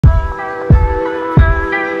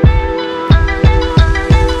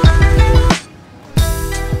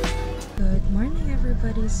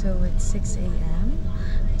so it's 6 a.m.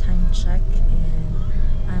 time check, and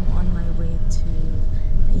I'm on my way to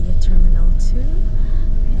NAIA Terminal 2,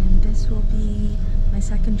 and this will be my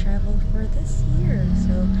second travel for this year.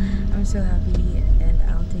 So I'm so happy, and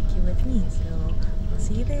I'll take you with me. So I'll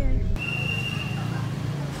see you there.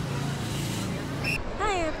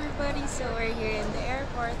 Hi everybody, so we're here in the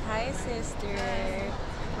airport. Hi sister.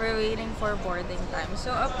 We're waiting for boarding time. So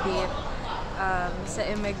update sa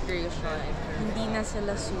immigration, hindi na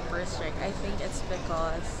sila super strict. I think it's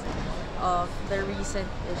because of the recent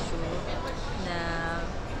issue na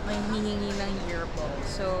may hihingi ng yearbook.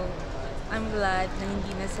 So I'm glad na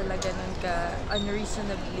hindi na sila ganun ka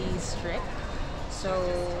unreasonably strict. So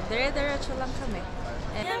dire-diretso lang kami.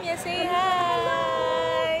 And Yamya, say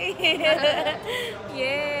hi!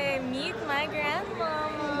 Yay! Meet my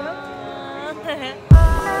grandmama!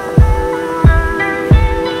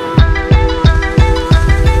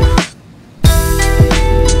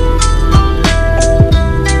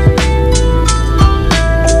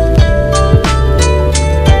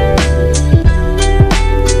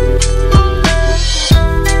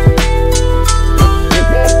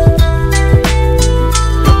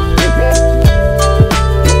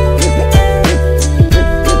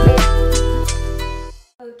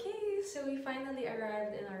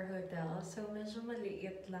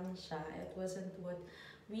 It wasn't what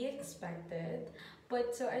we expected,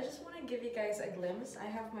 but so I just want to give you guys a glimpse. I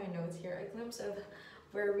have my notes here, a glimpse of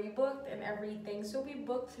where we booked and everything. So we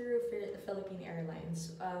booked through Philippine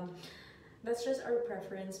Airlines. That's just our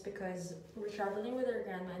preference because we're traveling with our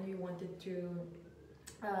grandma and we wanted to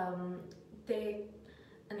take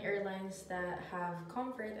an airlines that have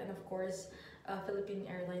comfort, and of course Philippine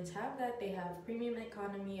Airlines have that. They have premium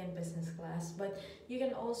economy and business class, but you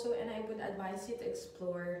can also, and I would advise you to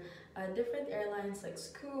explore different airlines like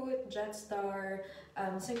Scoot, Jetstar,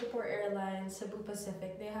 Singapore Airlines, Cebu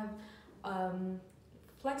Pacific. They have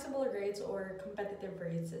flexible rates or competitive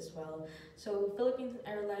rates as well. So Philippine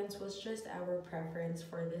Airlines was just our preference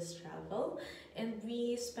for this travel, and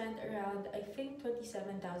we spent around, I think,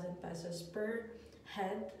 27,000 pesos per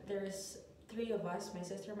head. There's 3 of us, my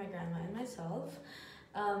sister, my grandma, and myself.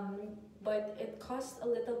 But it cost a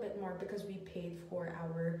little bit more because we paid for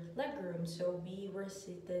our legroom. So we were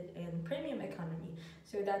seated in premium economy.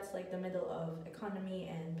 So that's like the middle of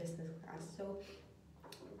economy and business class. So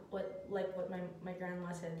what my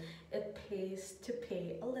grandma said, it pays to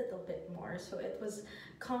pay a little bit more. So it was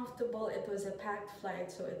comfortable, it was a packed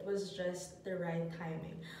flight, so it was just the right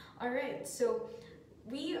timing. Alright, so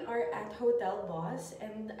we are at Hotel Boss,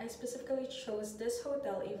 and I specifically chose this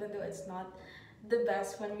hotel even though it's not the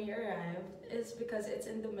best when we arrived, is because it's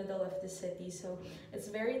in the middle of the city. So it's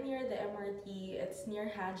very near the MRT, it's near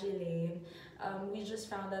Haji Lane. We just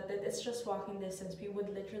found out that it's just walking distance. We would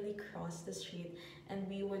literally cross the street and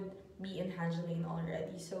we would be in Haji Lane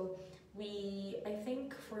already. So I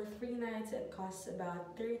think for 3 nights it costs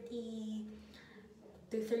about 30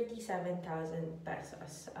 to 37,000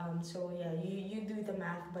 pesos. So yeah, you do the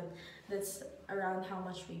math, but that's around how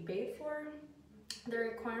much we paid for. The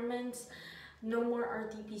requirements: no more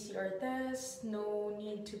RT-PCR tests, no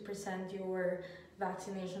need to present your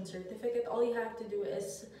vaccination certificate. All you have to do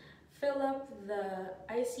is fill up the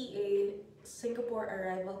ICA Singapore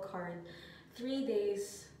arrival card 3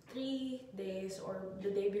 days or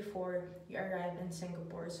the day before you arrive in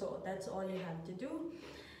Singapore. So that's all you have to do.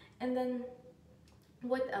 And then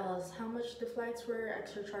what else? How much the flights were,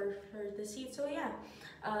 extra charge for the seat. So yeah,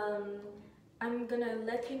 I'm gonna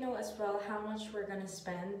let you know as well how much we're gonna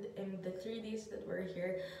spend in the 3 days that we're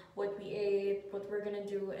here, what we ate, what we're gonna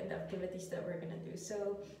do, and the activities that we're gonna do.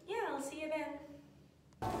 So yeah, I'll see you then.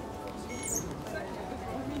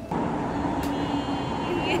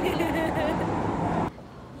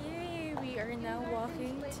 Yay, we are now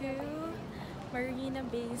walking to Marina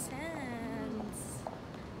Bay Sands.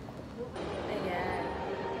 Ayan.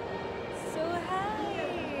 So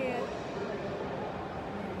hi!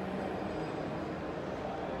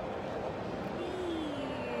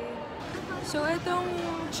 So itong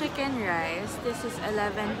chicken rice, this is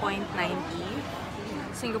 11.90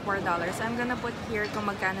 Singapore dollars. I'm gonna put here kung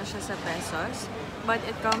magkano siya sa pesos. But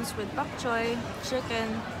it comes with pak choy,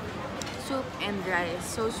 chicken, soup, and rice.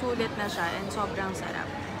 So sulit na siya and sobrang sarap.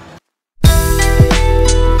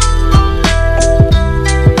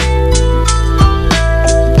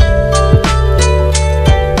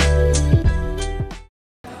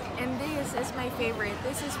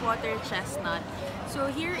 This is water chestnut.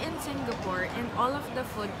 So here in Singapore, in all of the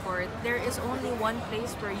food court, there is only one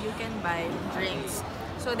place where you can buy drinks.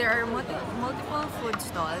 So there are multiple food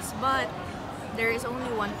stalls, but there is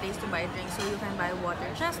only one place to buy drinks, so you can buy water,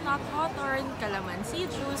 chestnut, hawthorn, calamansi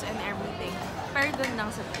juice, and everything. Pero dun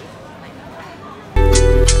lang sa place.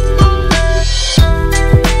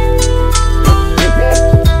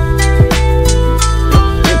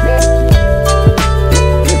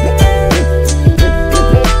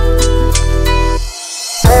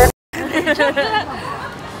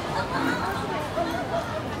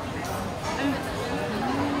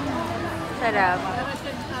 Sarap.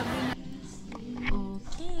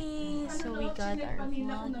 Okay, so we got our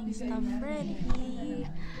vlogging stuff ready.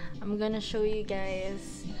 I'm gonna show you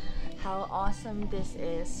guys how awesome this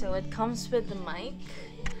is. So it comes with the mic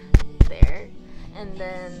there, and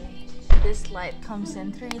then this light comes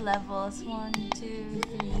in 3 levels. 1, 2,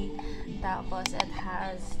 3. Tapos it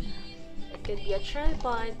could be a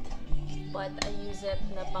tripod, but I use it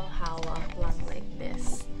na panghawak lang like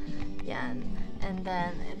this. Yan. And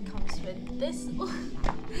then it comes with this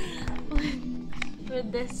with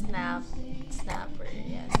this snapper.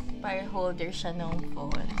 Yan. Para holder siya ng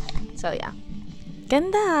phone. So yeah.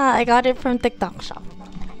 Ganda! I got it from TikTok shop.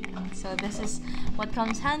 So this is what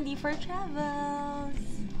comes handy for travels.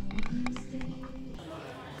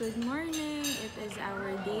 Good morning! It is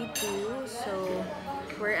our day 2. So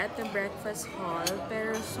we're at the breakfast hall.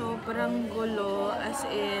 Pero sobrang gulo, as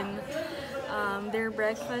in their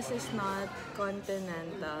breakfast is not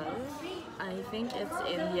continental. I think it's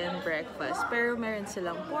Indian breakfast. Pero meron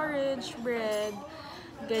silang porridge, bread,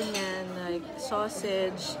 ganyan, like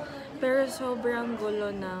sausage. Pero sobrang gulo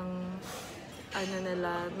ng ano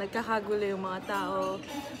nila, nagkakagulo yung mga tao.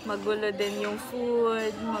 Magulo din yung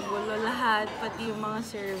food, magulo lahat, pati yung mga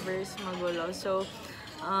servers magulo. So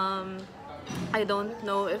I don't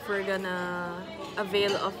know if we're gonna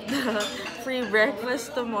avail of the free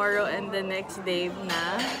breakfast tomorrow and the next day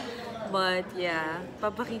na. But yeah,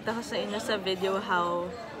 papakita ko sa inyo sa video how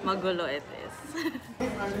magulo it is.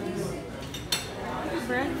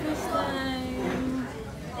 Breakfast time.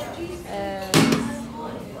 And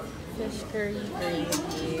fish curry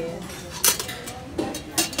gravy.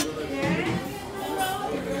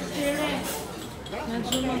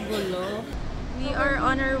 Medyo magulo. We are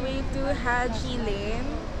on our way to Haji Lane.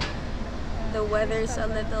 The weather's a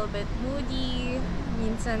little bit moody.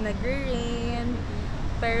 Minsan nag-rain.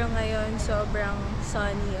 Pero ngayon sobrang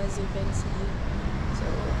sunny, as you can see. So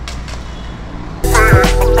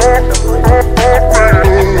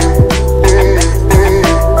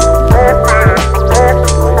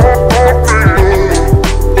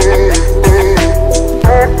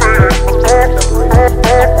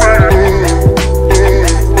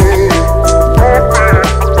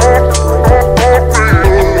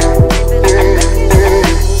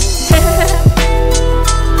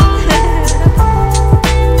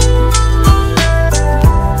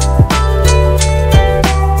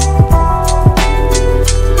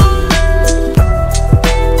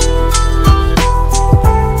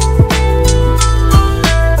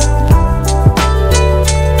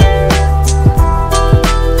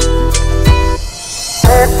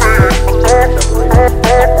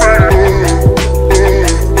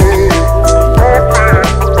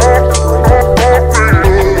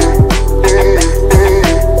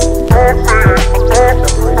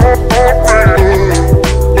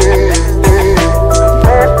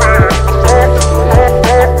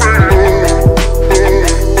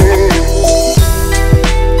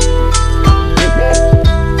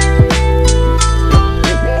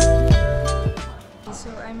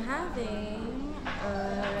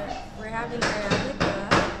we're having Arabica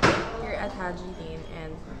here at Haji Lane,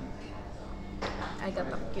 and I got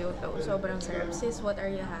a Kyoto. Sobrang sarap. Sis, what are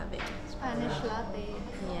you having? Spanish latte.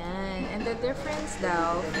 Yan. And the difference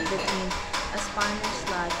daw between a Spanish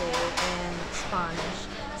latte and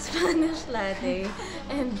Spanish latte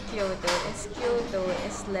and Kyoto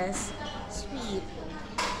is less sweet.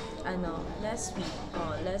 Less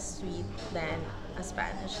sweet than a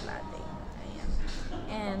Spanish latte. Ayan.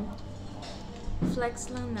 And flex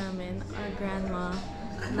lang namin our grandma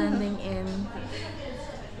blending in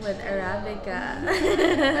with Arabica.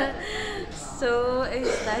 So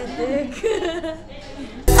ecstatic.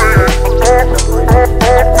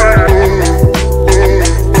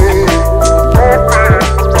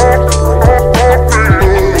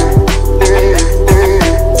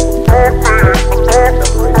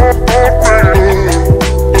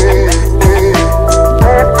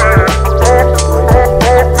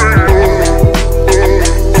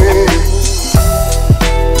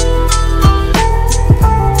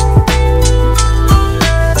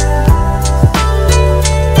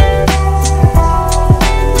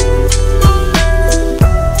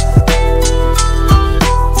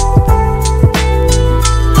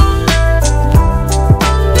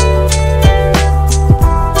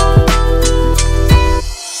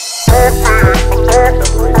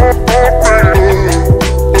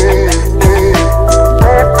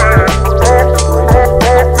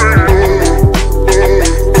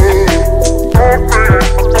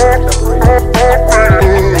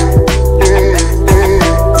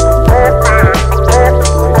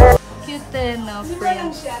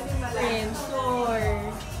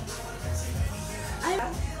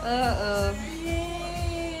 Oo.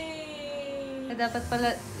 Yay! Dapat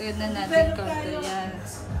pala, yun na natin konto yan.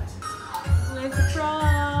 With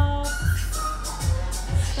props.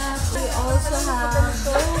 We also have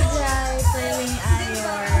dry curling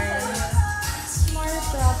iron. More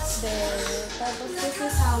props there. Tapos this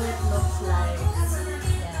is how it looks like.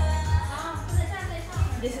 Yeah.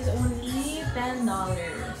 This is only $10.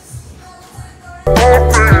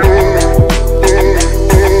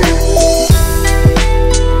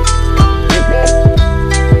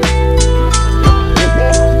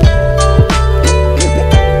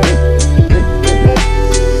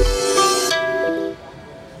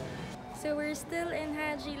 So we're still in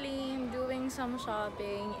Haji Lane doing some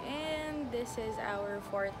shopping, and this is our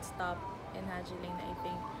 4th stop in Haji Lane, I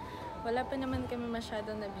think. Wala pa naman kami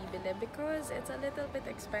masyadong nabibili because it's a little bit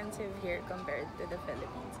expensive here compared to the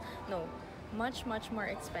Philippines. No, much more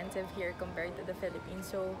expensive here compared to the Philippines.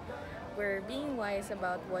 So we're being wise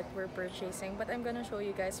about what we're purchasing, but I'm gonna show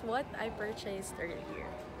you guys what I purchased earlier.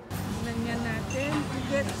 Tingnan natin.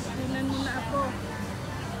 Tingnan mo na ako.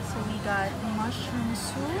 So we got mushroom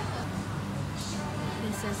soup.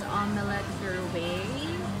 This is omelette gourmet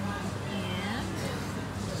and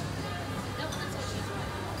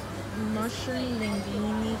mushroom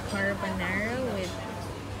linguine carbonara with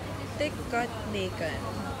thick cut bacon.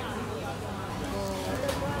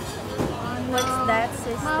 What's that,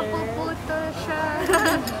 sister? Mapuputo siya.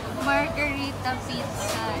 Margarita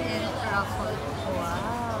pizza and truffle.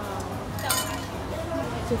 Wow.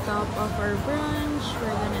 To top off our brunch, we're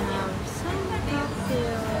gonna have some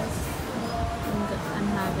cocktails. I'm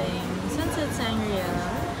having sunset sangria.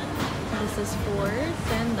 This is for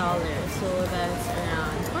 $10, so that's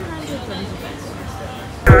around 420 pesos.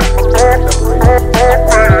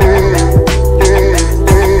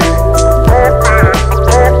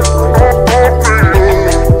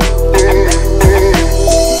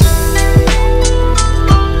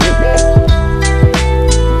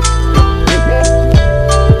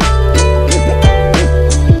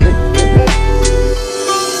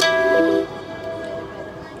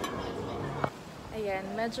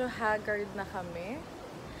 Medyo haggard na kami,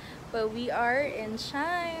 but we are in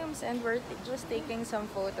Chijmes and we're just taking some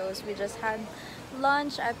photos. We just had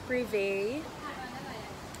lunch at Privé,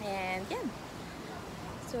 and yeah,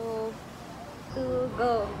 so to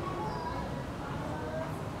go.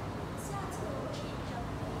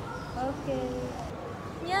 Okay.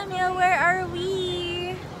 Mia, where are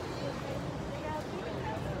we?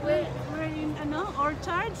 We're in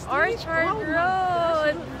Orchard Street? Orchard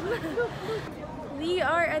Road. We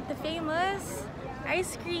are at the famous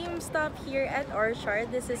ice cream stop here at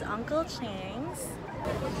Orchard. This is Uncle Chieng's.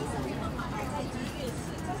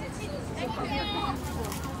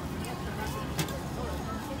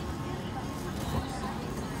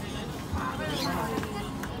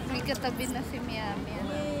 May katabi na si Miami.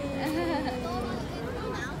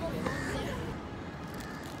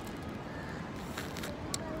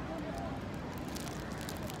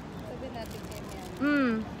 Tabi natin kay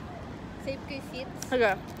Miami. Save kay seats.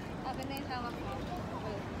 Okay. Akin na yung hawak mo.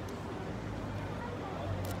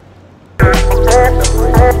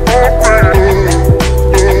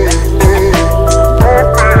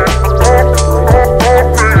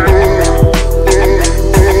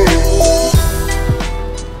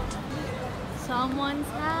 Someone's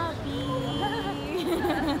happy.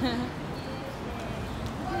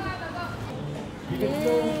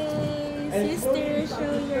 Yay! Sister,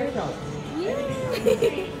 show your...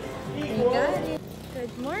 Yay! We got it.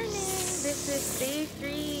 Good morning. This is day 3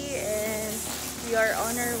 and we are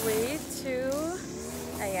on our way to...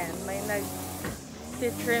 Ayan, may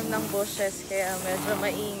nag-trim ng bushes kaya medyo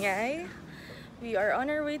maingay. We are on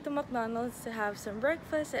our way to McDonald's to have some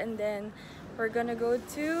breakfast, and then we're gonna go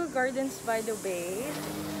to Gardens by the Bay.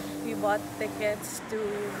 We bought tickets to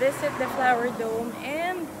visit the Flower Dome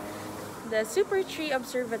and the Super Tree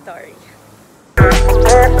Observatory.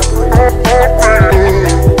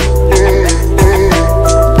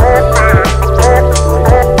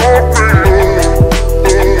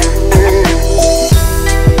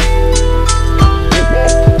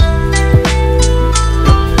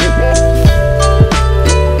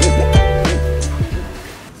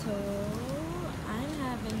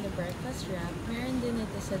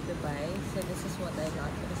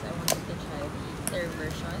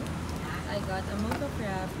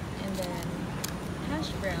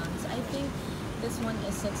 This one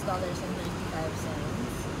is $6.35.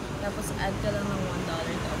 Tapos add ka lang ng $1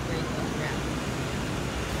 to upgrade the wrap.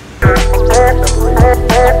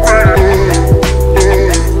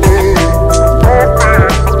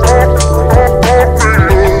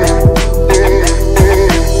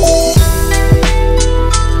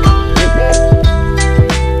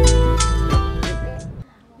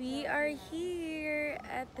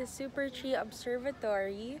 Tree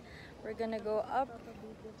Observatory. We're gonna go up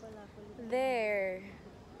there.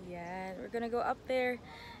 Yeah, we're gonna go up there,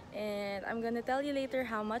 and I'm gonna tell you later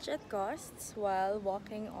how much it costs while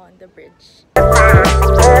walking on the bridge.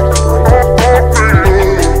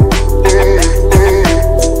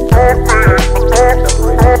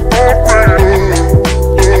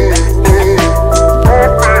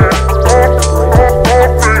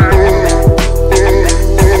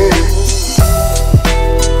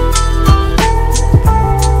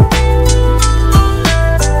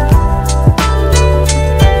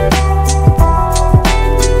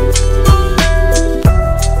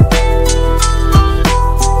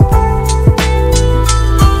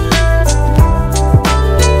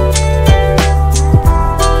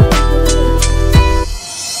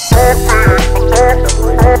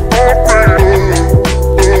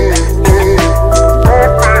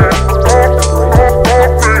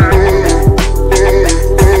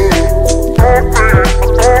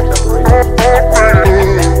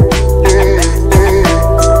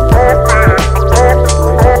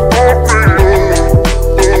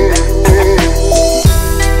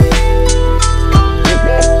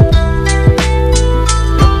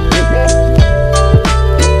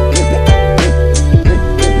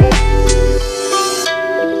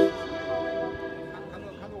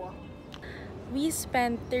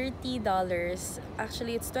 $30.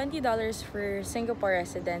 Actually, it's $20 for Singapore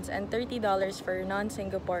residents and $30 for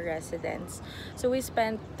non-Singapore residents. So we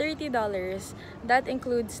spent $30. That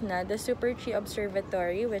includes na the Super Tree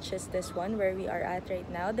Observatory, which is this one where we are at right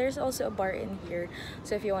now. There's also a bar in here.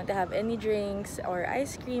 So if you want to have any drinks or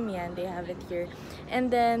ice cream, yan, they have it here.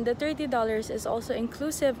 And then the $30 is also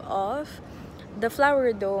inclusive of the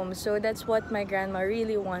Flower Dome. So that's what my grandma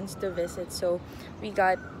really wants to visit. So we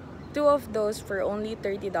got 2 of those for only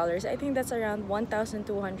 $30. I think that's around 1,225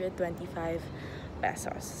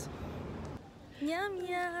 pesos. Yum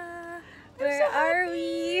yum! Where are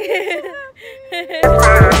we?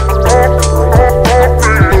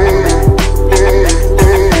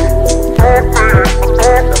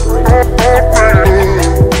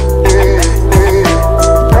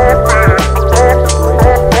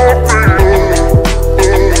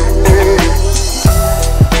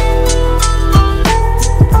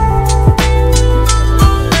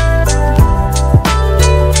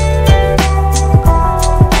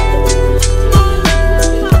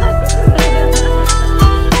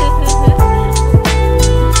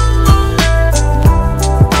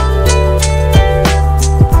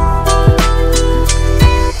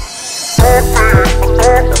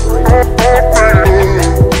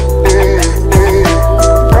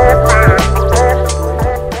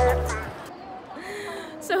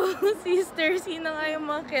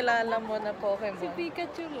 Na Pokemon. Si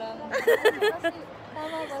Pikachu lang.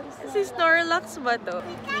 Si Snorlax ba to?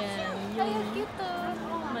 Yan, yung cute.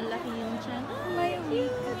 Malaki yung tiyan. May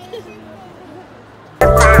Pikachu.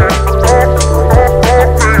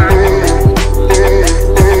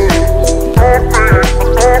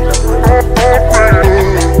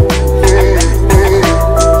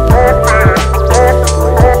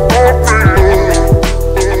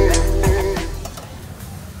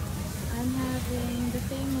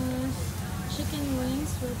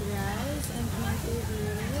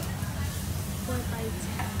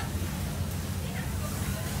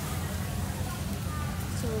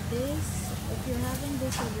 If you're having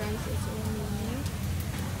this with rice, it's only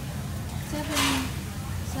 $7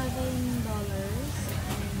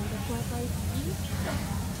 and the 12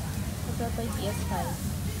 tea is 5.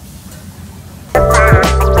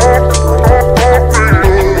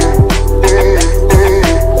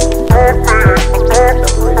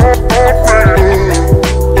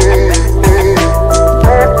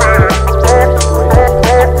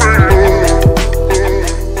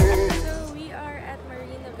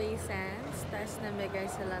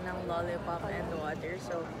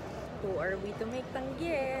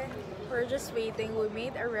 We're just waiting. We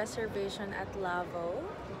made a reservation at Lavo.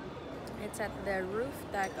 It's at the roof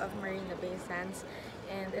deck of Marina Bay Sands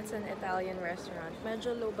and it's an Italian restaurant.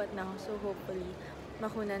 Medyo lobat na ako, so hopefully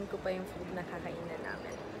makunan ko pa yung food na kakainan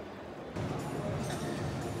namin.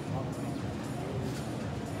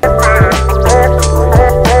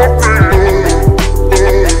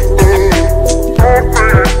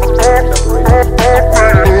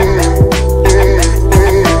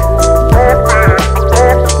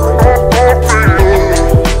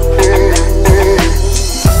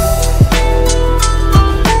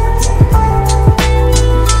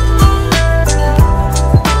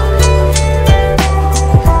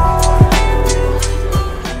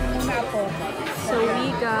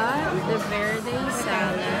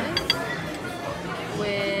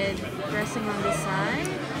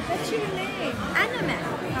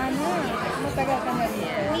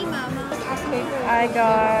 I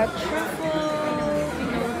got truffle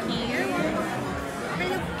gnocchi.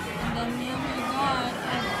 And then me and my God,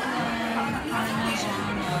 eggplant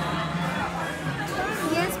parmigiano.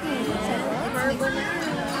 Yes, please. Carbonara.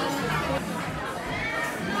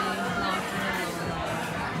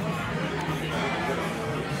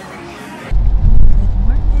 Good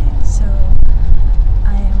morning. So I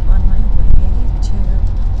am on my way to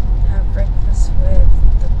have breakfast with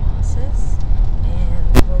the bosses, and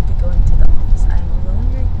we'll be going to the office. I'm alone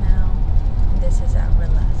right now, and this is our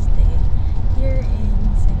last day here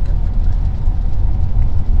in Singapore.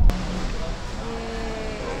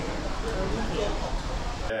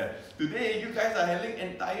 Yeah. Today, you guys are handling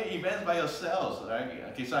entire events by yourselves, right?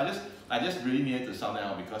 Okay, so I just really needed to sound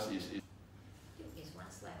out because it's one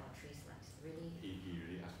slide or 3 slides. Really? he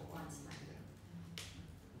really asked for one slide.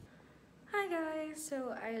 Hi guys,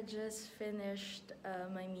 so I just finished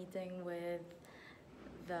my meeting with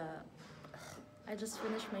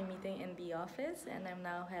my meeting in the office, and I'm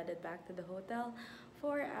now headed back to the hotel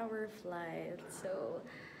for our flight. So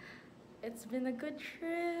it's been a good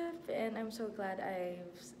trip, and I'm so glad I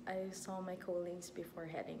saw my colleagues before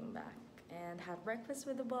heading back and had breakfast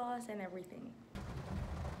with the boss and everything.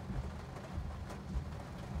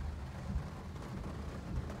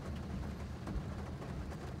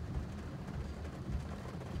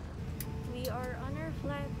 We are on our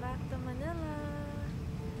flight back to Manila.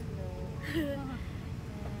 Hello.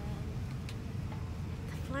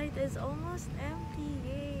 The flight is almost empty.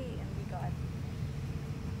 Yay! And we got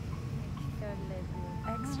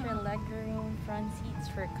extra legroom, front seats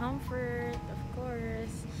for comfort, of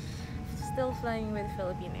course. Still flying with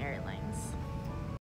Philippine Airlines.